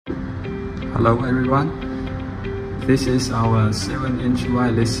Hello everyone, this is our 7-inch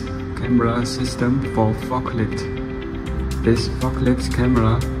wireless camera system for forklift. This forklift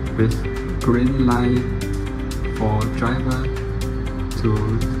camera with green light for driver to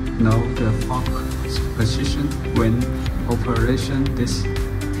know the fork's position when operation this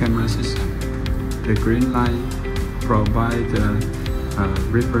camera system. The green light provides the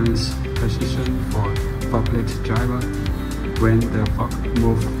reference position for forklift driver. When the fork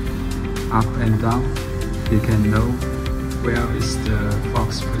moves up and down, he can know where is the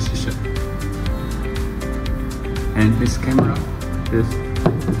fork's position. And this camera with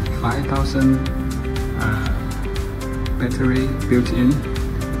 5,000 battery built-in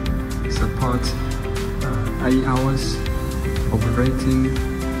support 8 hours operating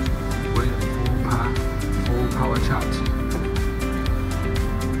with full power charge.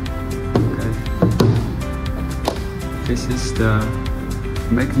 Okay. This is the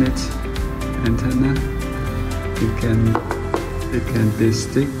magnet antenna. It can be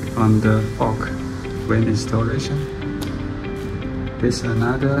stick on the fork when installation. This is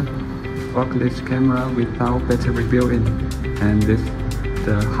another forklift camera without battery built-in and with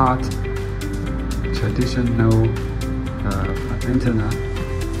the hard traditional antenna.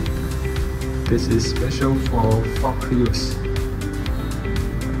 This is special for fork use.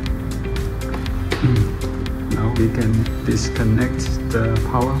 Now we can disconnect the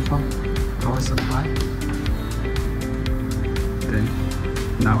power supply. Then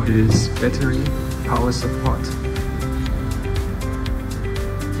now it is battery power support.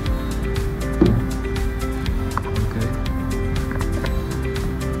 Okay.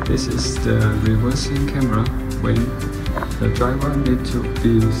 This is the reversing camera. When the driver need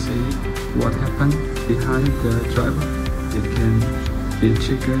to see what happened behind the driver, it can be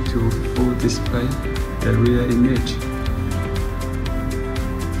triggered to full display the rear image.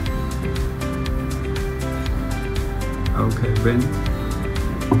 Okay, when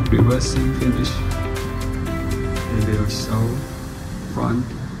reversing finish, it will show front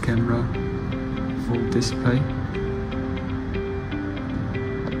camera full display.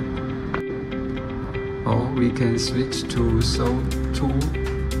 Or we can switch to show two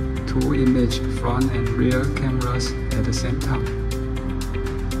image front and rear cameras at the same time.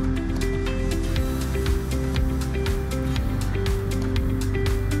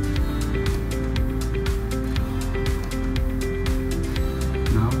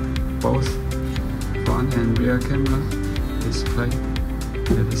 Both front and rear camera display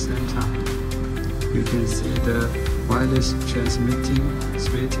at the same time. You can see the wireless transmitting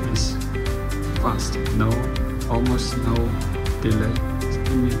speed is fast, almost no delay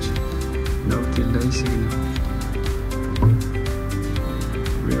image, no delay signal.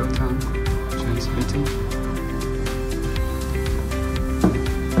 Real time transmitting.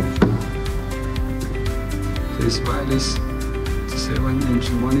 This wireless 7-inch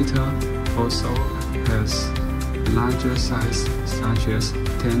monitor also has larger size such as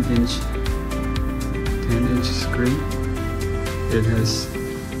 10-inch screen. It has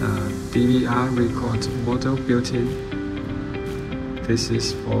DVR record model built-in. This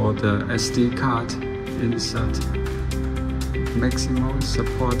is for the SD card insert. Maximum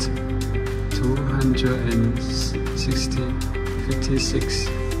support 256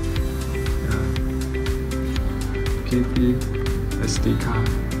 GB SD card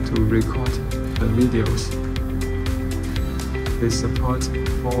to record the videos. They support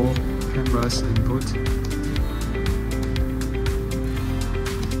 4 cameras input